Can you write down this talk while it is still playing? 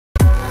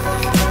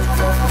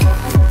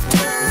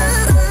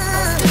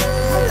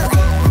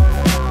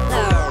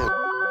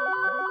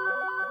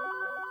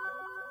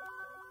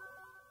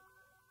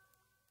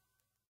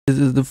This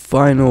is the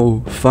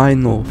final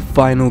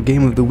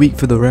game of the week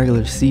for the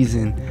regular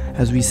season,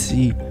 as we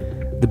see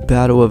the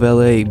Battle of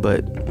LA,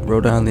 but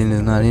Rhode Island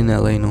is not in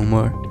LA no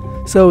more.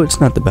 So it's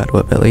not the Battle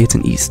of LA, it's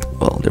in East.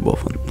 Well, they're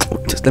both on.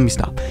 Just let me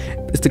stop.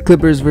 It's the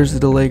Clippers versus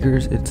the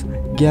Lakers. It's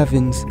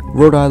Gavin's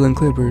Rhode Island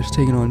Clippers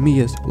taking on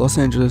Mia's Los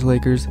Angeles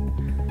Lakers.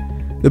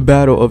 The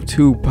battle of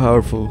two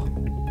powerful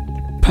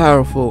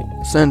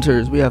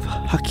centers. We have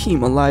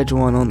Hakeem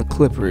Olajuwon on the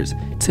Clippers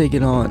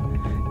taking on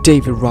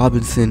David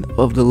Robinson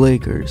of the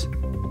Lakers.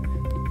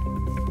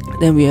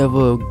 Then we have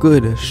a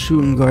good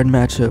shooting guard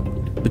matchup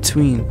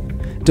between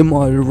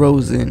DeMar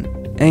DeRozan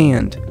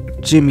and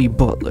Jimmy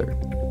Butler.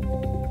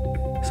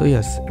 So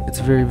yes,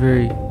 it's a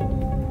very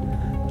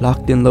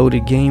locked and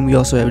loaded game. We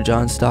also have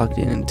John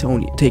Stockton and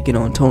Tony taking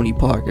on Tony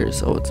Parker.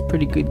 So it's a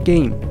pretty good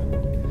game.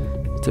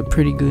 It's a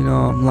pretty good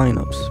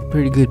lineups,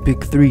 pretty good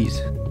big threes.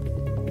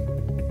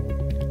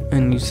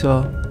 And you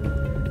saw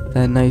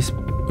that nice.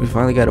 We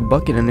finally got a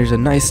bucket, and there's a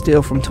nice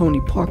steal from Tony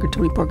Parker.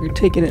 Tony Parker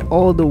taking it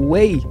all the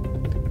way,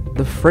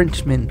 the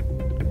Frenchman.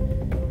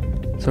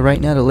 So right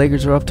now the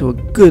Lakers are off to a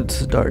good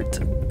start.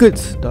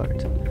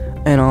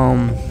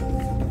 And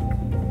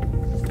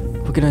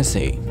what can I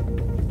say?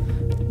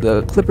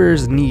 The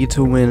Clippers need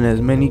to win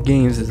as many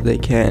games as they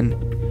can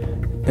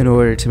in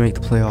order to make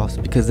the playoffs,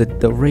 because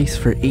the race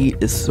for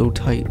 8 is so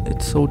tight.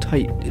 It's so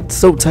tight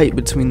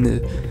between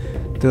the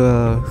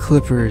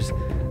Clippers,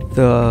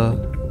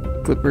 the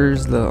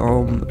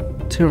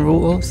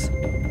Timberwolves.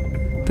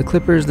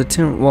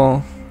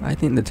 Well, I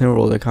think the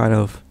Timberwolves are kind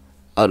of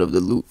out of the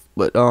loop,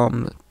 but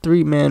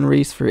 3-man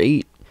race for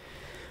 8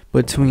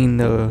 between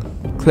the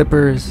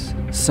Clippers,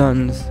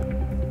 Suns,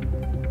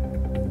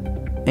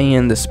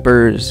 and the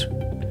Spurs.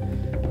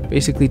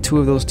 Basically, 2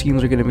 of those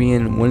teams are going to be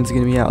in, one's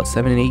going to be out.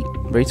 7 and 8,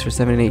 race for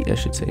 7 and 8, I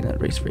should say,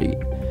 not race for 8.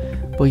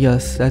 But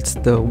yes, that's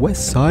the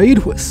west side.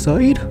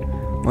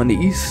 On the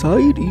east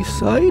side.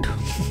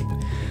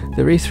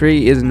 The race for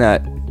 8 isn't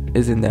that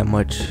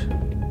much.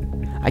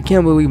 I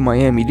can't believe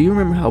Miami. Do you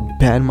remember how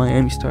bad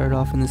Miami started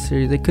off in this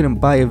series? They couldn't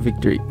buy a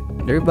victory.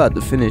 They're about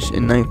to finish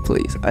in 9th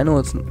place. I know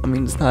it's not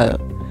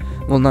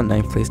not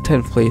 9th place,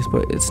 10th place,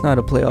 but it's not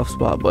a playoff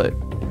spot. But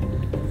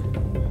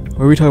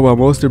when we talk about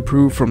most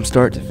improved from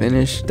start to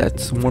finish,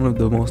 that's one of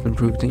the most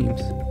improved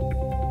teams.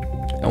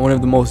 And one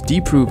of the most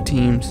deproved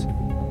teams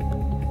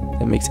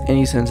that makes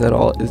any sense at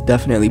all is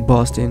definitely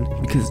Boston,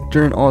 because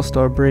during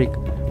All-Star break,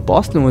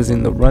 Boston was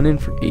in the run-in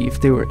for 8th.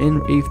 They were in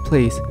 8th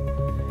place,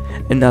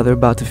 and now they're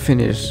about to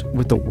finish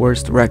with the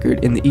worst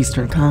record in the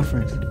Eastern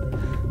Conference.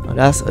 Now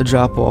that's a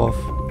drop-off,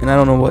 and I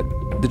don't know what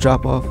the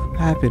drop-off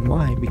happened.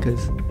 Why?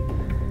 Because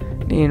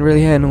they ain't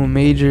really had no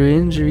major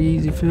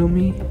injuries, you feel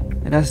me?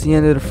 And that's the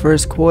end of the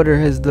first quarter,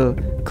 as the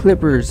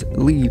Clippers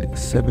lead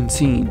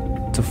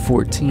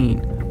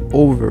 17-14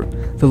 over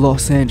the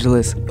Los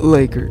Angeles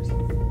Lakers.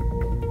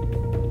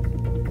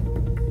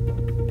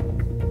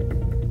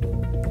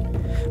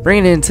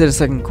 Bringing it into the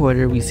second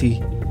quarter, we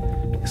see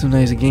some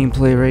nice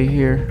gameplay right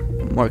here.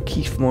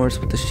 Markieff Morris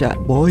with the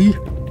shot, boy.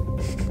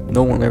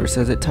 No one ever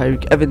says it.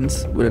 Tyreke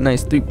Evans with a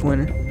nice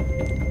 3-pointer.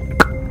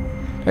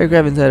 Tyreke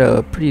Evans had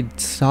a pretty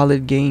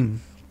solid game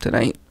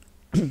tonight.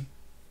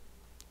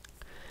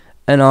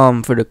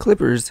 And for the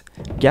Clippers,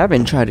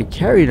 Gavin tried to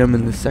carry them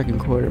in the second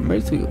quarter,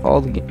 basically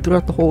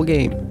throughout the whole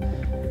game.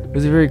 It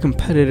was a very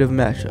competitive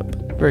matchup.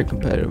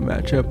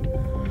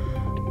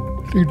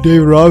 I think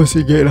David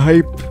Robinson getting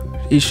hyped.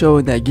 He's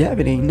showing that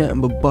Gavin ain't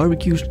nothing but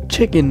barbecue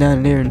chicken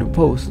down there in the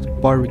post.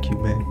 Barbecue,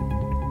 man.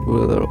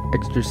 With a little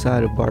extra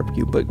side of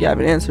barbecue. But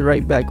Gavin answered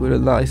right back with a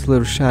nice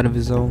little shot of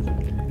his own.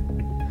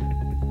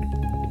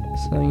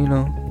 So, you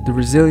know, the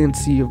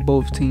resiliency of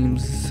both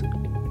teams is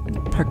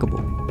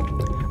impeccable.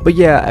 But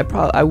yeah,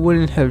 I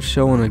wouldn't have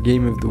shown a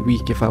game of the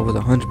week if I was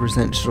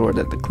 100% sure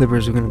that the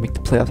Clippers were going to make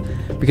the playoffs,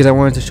 because I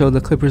wanted to show the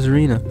Clippers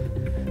arena.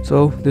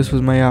 So this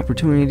was my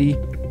opportunity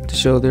to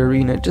show their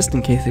arena, just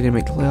in case they didn't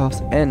make the playoffs.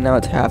 And now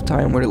it's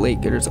halftime, where the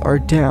Lakers are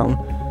down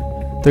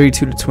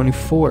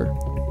 32-24.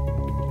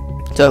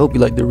 So I hope you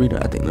like the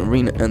arena. I think the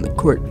arena and the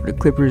court for the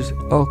Clippers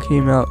all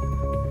came out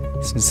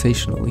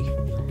sensationally.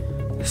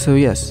 So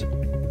yes,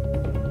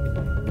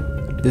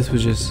 this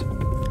was just,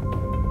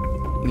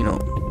 you know,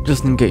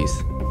 just in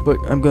case. But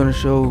I'm going to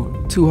show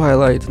 2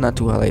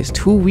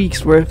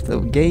 weeks worth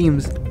of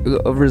games,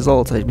 of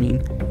results, I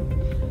mean.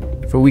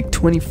 For week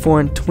 24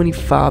 and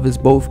 25 is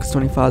both, because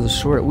 25 is a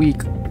short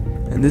week.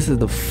 And this is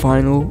the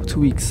final 2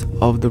 weeks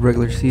of the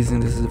regular season.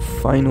 This is the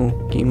final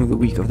game of the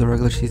week of the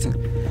regular season.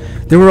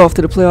 Then we're off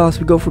to the playoffs.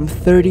 We go from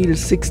 30 to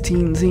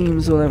 16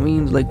 teams, so that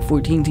means like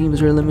 14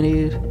 teams are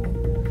eliminated.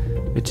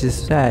 Which is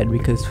sad,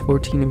 because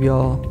 14 of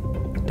y'all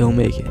don't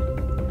make it.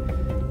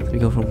 So we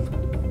go from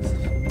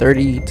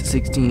 30 to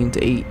 16 to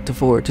 8 to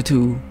 4 to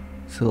 2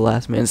 to the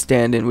last man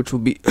standing, which will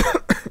be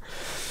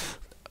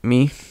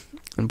me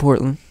in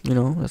Portland. You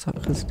know, that's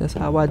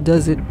how I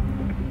does it.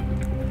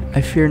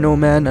 I fear no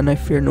man and I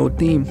fear no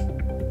team.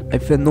 I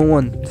fear no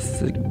one.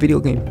 This is a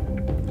video game.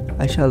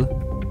 I shall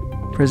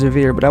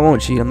persevere, but I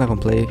won't cheat. I'm not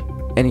gonna play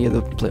any of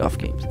the playoff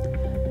games.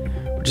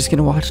 We're just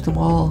gonna watch them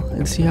all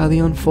and see how they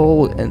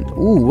unfold. And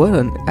ooh, what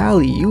an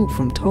alley-oop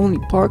from Tony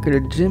Parker to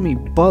Jimmy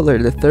Butler.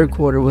 The third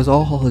quarter was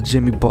all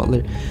Jimmy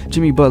Butler.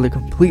 Jimmy Butler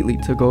completely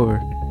took over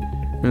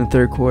in the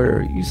third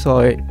quarter. You saw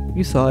it.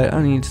 You saw it. I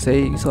don't need to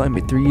say it. You saw him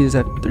hit threes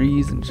after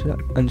threes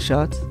and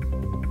shots.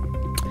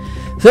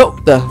 So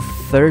the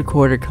third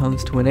quarter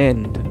comes to an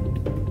end.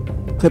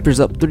 Clippers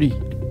up 3,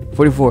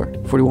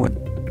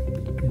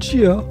 44-41.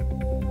 Yeah.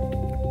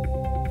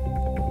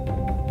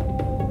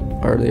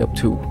 Or are they up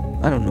 2?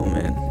 I don't know,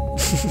 man.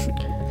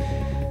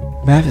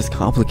 Math is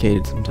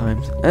complicated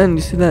sometimes. And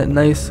you see that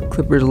nice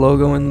Clippers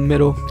logo in the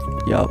middle?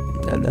 Yup,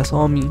 that's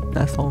all me.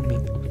 That's all me.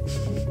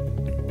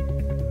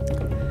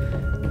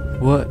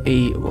 Well,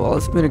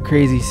 it's been a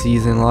crazy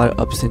season. A lot of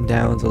ups and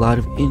downs, a lot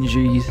of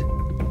injuries.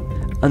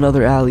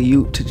 Another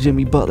alley-oop to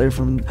Jimmy Butler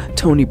from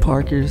Tony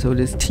Parker. So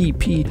this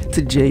TP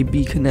to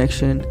JB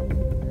connection.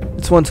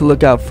 It's one to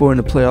look out for in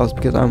the playoffs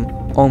because I'm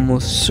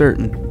almost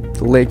certain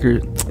the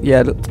Lakers,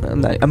 yeah,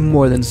 I'm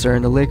more than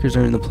certain the Lakers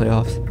are in the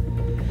playoffs.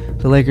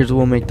 The Lakers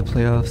will make the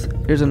playoffs.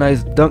 Here's a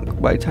nice dunk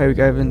by Tyreek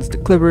Evans. The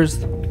Clippers,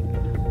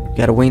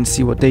 gotta wait and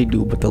see what they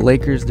do, but the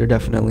Lakers, they're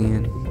definitely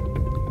in.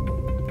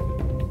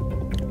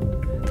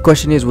 The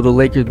question is, will the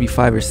Lakers be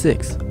 5 or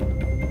 6?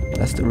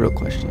 That's the real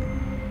question.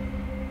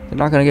 They're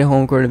not gonna get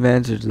home court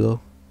advantage though,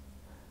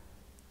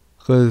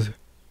 because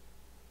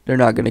they're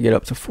not gonna get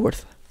up to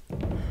 4th.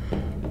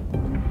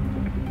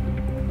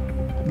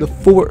 The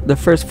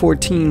first 4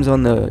 teams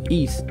on the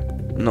East,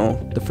 no,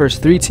 the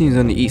first 3 teams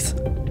on the East,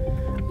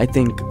 I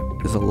think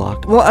is a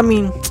lock. Well, I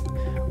mean,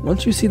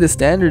 once you see the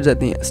standings at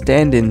the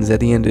end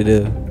of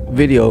the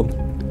video,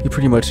 you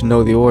pretty much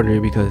know the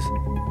order because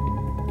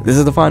this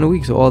is the final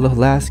week, so all the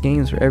last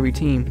games for every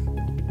team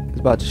is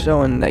about to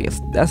show. And I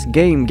guess that's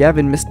game.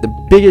 Gavin missed the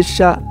biggest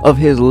shot of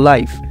his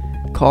life,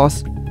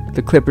 cost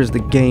the Clippers the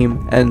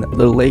game, and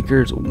the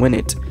Lakers win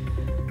it.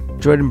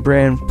 Jordan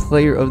Brand,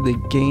 player of the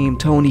game.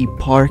 Tony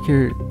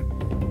Parker.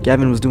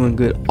 Gavin was doing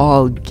good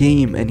all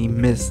game, and he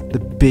missed the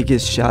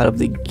biggest shot of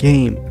the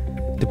game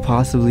to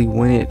possibly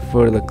win it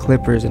for the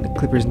Clippers. And the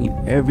Clippers need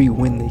every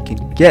win they can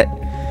get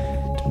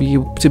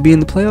to be in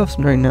the playoffs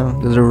right now.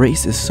 The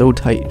race is so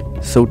tight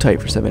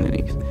for 7 and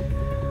 8.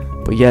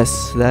 But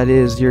yes, that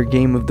is your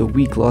game of the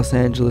week. Los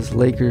Angeles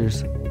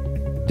Lakers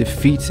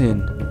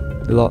defeating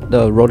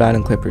the Rhode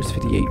Island Clippers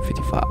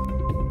 58-55.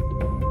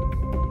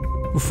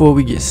 Before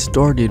we get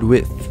started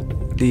with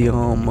the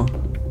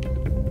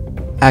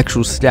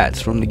actual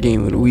stats from the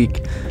game of the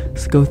week,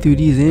 let's go through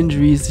these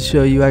injuries to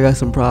show you I got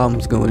some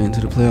problems going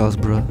into the playoffs,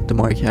 bro.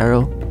 DeMar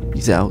Carroll,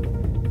 he's out.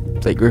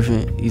 Blake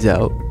Griffin, he's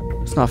out.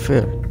 It's not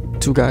fair.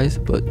 2 guys,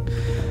 but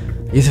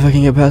I guess if I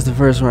can get past the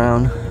first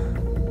round,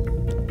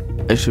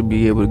 I should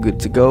be able to good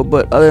to go.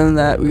 But other than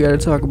that, we got to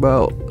talk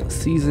about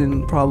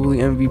season probably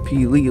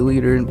MVP, league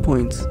leader in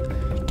points.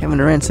 Kevin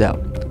Durant's out.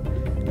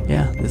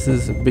 Yeah, this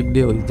is a big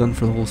deal. He's done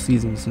for the whole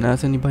season. So now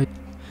it's anybody.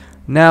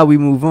 Now we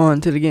move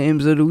on to the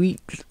games of the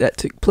week that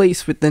took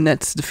place with the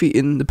Nets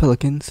defeating the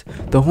Pelicans,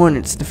 the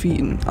Hornets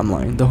defeating,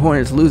 the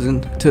Hornets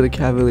losing to the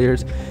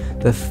Cavaliers,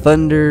 the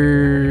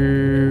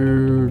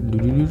Thunder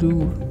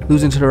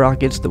losing to the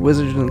Rockets, the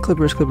Wizards and the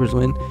Clippers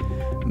win,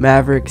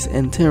 Mavericks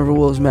and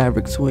Timberwolves,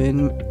 Mavericks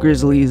win,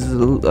 Grizzlies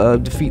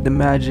defeat the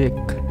Magic,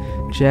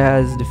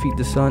 Jazz defeat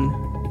the Sun,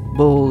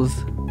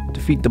 Bulls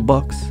defeat the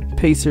Bucks,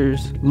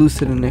 Pacers lose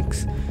to the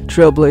Knicks,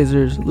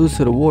 Trailblazers lose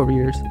to the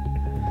Warriors,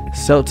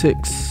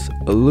 Celtics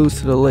lose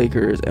to the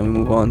Lakers, and we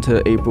move on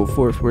to April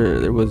 4th where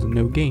there was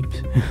no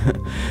games.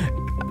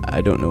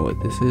 I don't know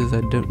what this is. I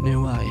don't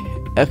know why.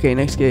 Okay,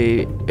 next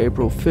game,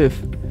 April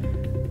 5th.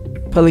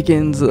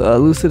 Pelicans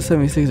lose to the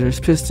 76ers.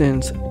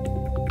 Pistons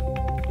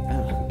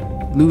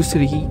lose to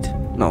the Heat.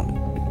 No,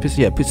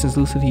 Pistons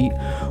lose to the Heat.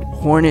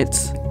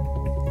 Hornets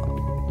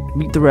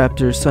beat the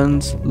Raptors.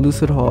 Suns lose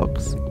to the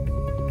Hawks.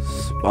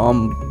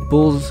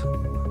 Bulls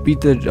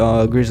beat the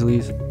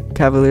Grizzlies.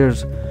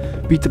 Cavaliers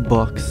beat the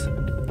Bucks.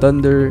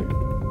 Thunder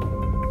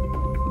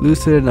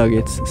lose to the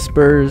Nuggets.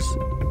 Spurs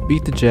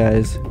beat the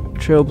Jazz.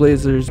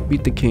 Trailblazers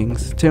beat the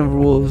Kings.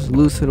 Timberwolves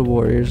lose to the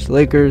Warriors.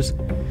 Lakers,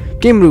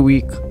 game of the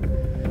week.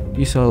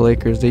 You saw the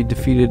Lakers, they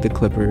defeated the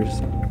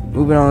Clippers.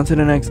 Moving on to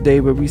the next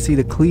day where we see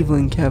the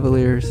Cleveland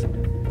Cavaliers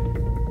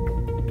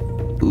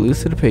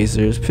lose to the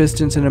Pacers.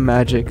 Pistons and the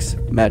Magic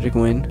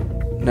win.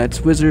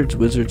 Nets,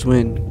 Wizards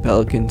win.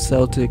 Pelicans,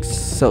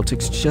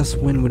 Celtics just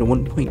win with a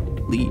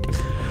 1-point lead.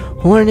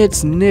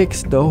 Hornets,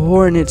 Knicks, the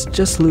Hornets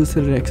just lose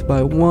to the Knicks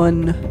by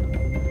 1.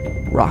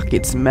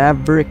 Rockets,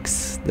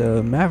 Mavericks,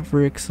 the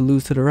Mavericks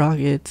lose to the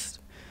Rockets.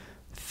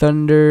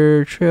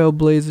 Thunder,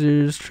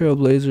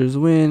 Trailblazers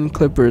win.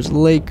 Clippers,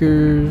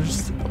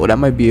 Lakers. Oh, that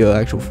might be an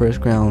actual first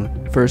round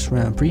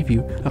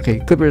preview. Okay,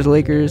 Clippers,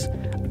 Lakers,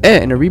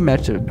 and a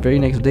rematch the very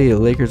next day. The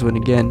Lakers win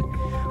again.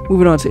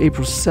 Moving on to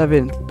April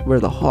 7th, where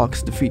the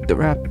Hawks defeat the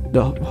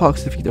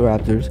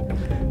Raptors.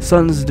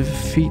 Suns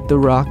defeat the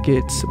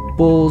Rockets.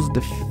 Bulls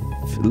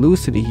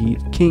lose to the Heat.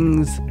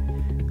 Kings.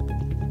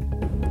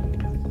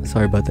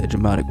 Sorry about that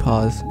dramatic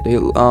pause.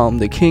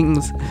 The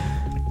Kings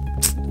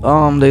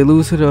They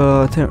lose to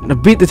the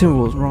beat the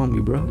Timberwolves. Wrong,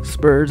 me, bro.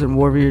 Spurs and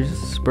Warriors.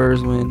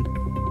 Spurs win.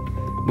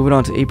 Moving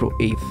on to April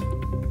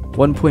 8th.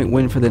 1 point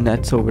win for the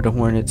Nets over the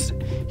Hornets.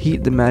 Heat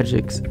and the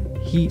Magics.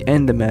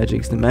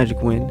 The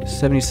Magic win.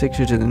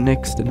 76ers and the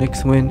Knicks. The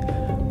Knicks win.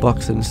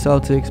 Bucks and the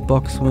Celtics.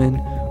 Bucks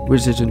win.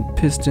 Wizards and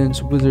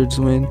Pistons. Wizards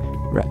win.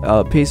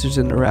 Pacers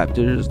and the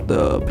Raptors.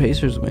 The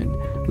Pacers win.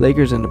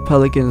 Lakers and the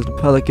Pelicans. The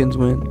Pelicans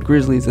win.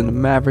 Grizzlies and the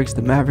Mavericks.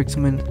 The Mavericks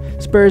win.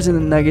 Spurs and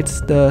the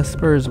Nuggets. The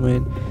Spurs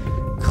win.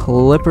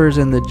 Clippers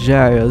and the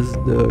Jazz.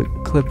 The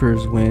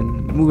Clippers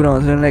win. Moving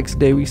on to the next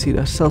day, we see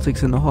the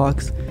Celtics and the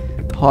Hawks.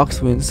 The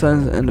Hawks win.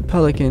 Suns and the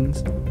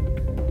Pelicans.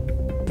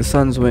 The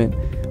Suns win.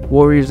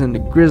 Warriors and the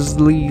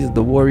Grizzlies.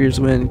 The Warriors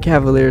win.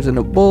 Cavaliers and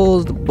the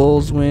Bulls. The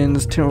Bulls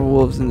wins.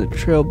 Timberwolves and the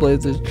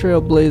Trailblazers.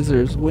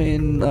 Trailblazers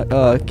win.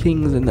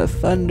 Kings and the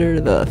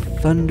Thunder. The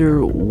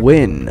Thunder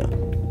win.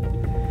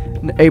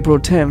 April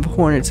 10th,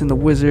 Hornets and the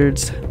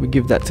Wizards. We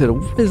give that to the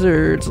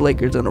Wizards.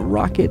 Lakers and the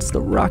Rockets. The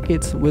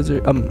Rockets.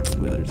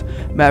 Wizards.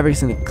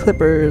 Mavericks and the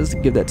Clippers.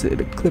 Give that to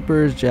the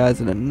Clippers. Jazz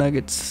and the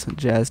Nuggets.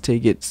 Jazz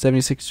take it.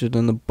 76ers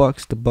and the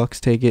Bucks. The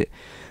Bucks take it.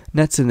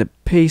 Nets and the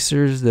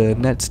Pacers. The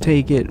Nets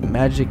take it.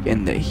 Magic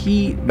and the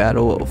Heat.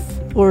 Battle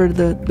of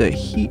Florida. The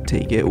Heat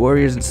take it.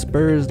 Warriors and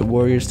Spurs. The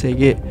Warriors take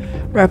it.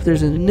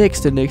 Raptors and the Knicks.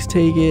 The Knicks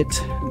take it.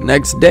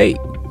 Next day,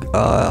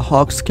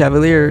 Hawks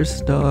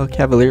Cavaliers. The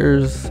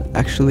Cavaliers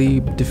actually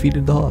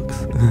defeated the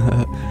Hawks.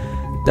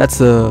 That's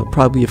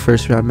probably a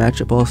first round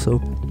matchup also.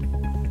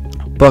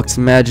 Bucks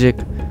Magic.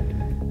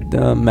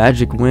 The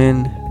Magic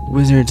win.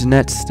 Wizards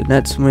Nets. The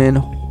Nets win.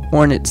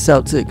 Hornets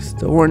Celtics.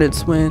 The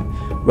Hornets win.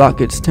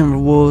 Rockets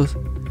Timberwolves.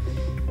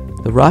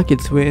 The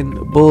Rockets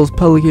win. Bulls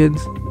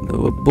Pelicans.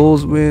 The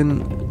Bulls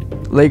win.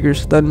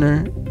 Lakers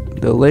Thunder.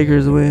 The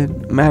Lakers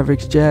win.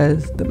 Mavericks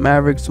Jazz. The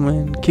Mavericks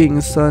win.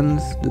 Kings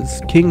Suns.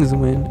 The Kings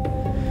win.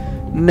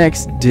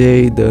 Next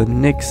day, the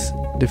Knicks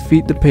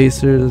defeat the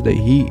Pacers. The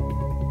Heat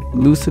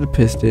lose to the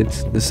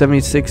Pistons. The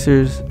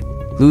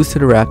 76ers lose to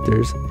the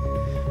Raptors.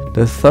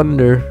 The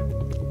Thunder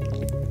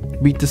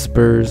beat the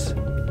Spurs.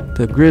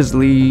 The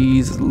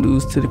Grizzlies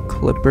lose to the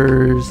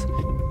Clippers.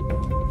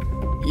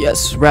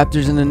 Yes,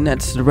 Raptors and the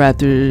Nets. The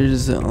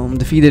Raptors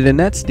defeated the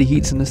Nets. The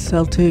Heats and the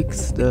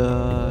Celtics.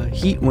 The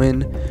Heat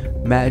win.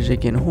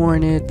 Magic and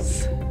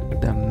Hornets.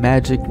 The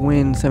Magic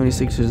win.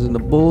 76ers and the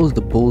Bulls.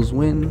 The Bulls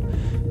win.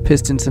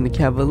 Pistons and the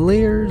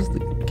Cavaliers. The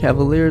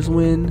Cavaliers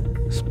win.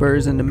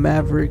 Spurs and the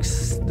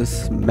Mavericks. The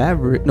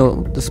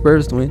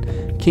Spurs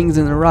win. Kings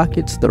and the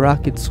Rockets. The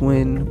Rockets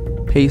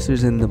win.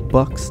 Pacers and the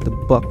Bucks. The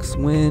Bucks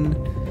win.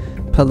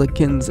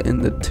 Pelicans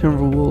and the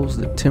Timberwolves.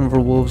 The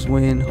Timberwolves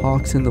win.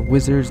 Hawks and the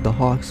Wizards. The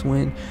Hawks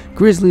win.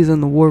 Grizzlies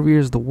and the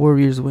Warriors. The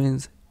Warriors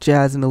wins.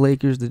 Jazz and the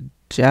Lakers. The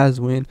Jazz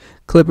win.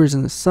 Clippers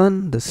and the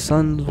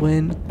Suns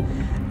win.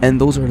 And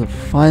those are the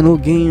final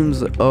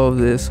games of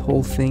this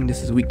whole thing.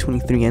 This is week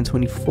 23 and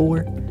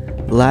 24.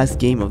 The last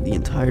game of the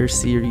entire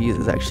series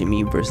is actually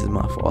me versus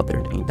my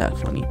father. Ain't that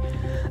funny?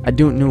 I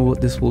don't know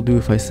what this will do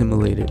if I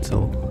simulate it,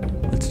 so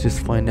let's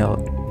just find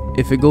out.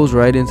 If it goes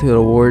right into the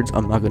awards,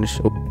 I'm not going to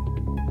show.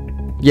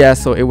 Yeah,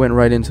 so it went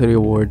right into the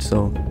awards,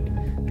 so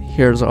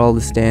here's all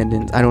the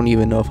standings. I don't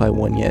even know if I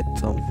won yet,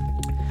 so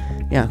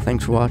yeah,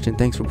 thanks for watching,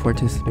 thanks for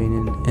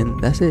participating, and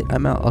that's it.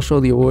 I'm out. I'll show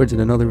the awards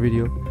in another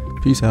video.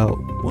 Peace out.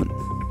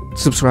 1.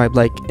 Subscribe,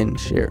 like, and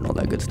share, and all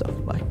that good stuff.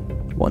 Bye.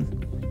 1.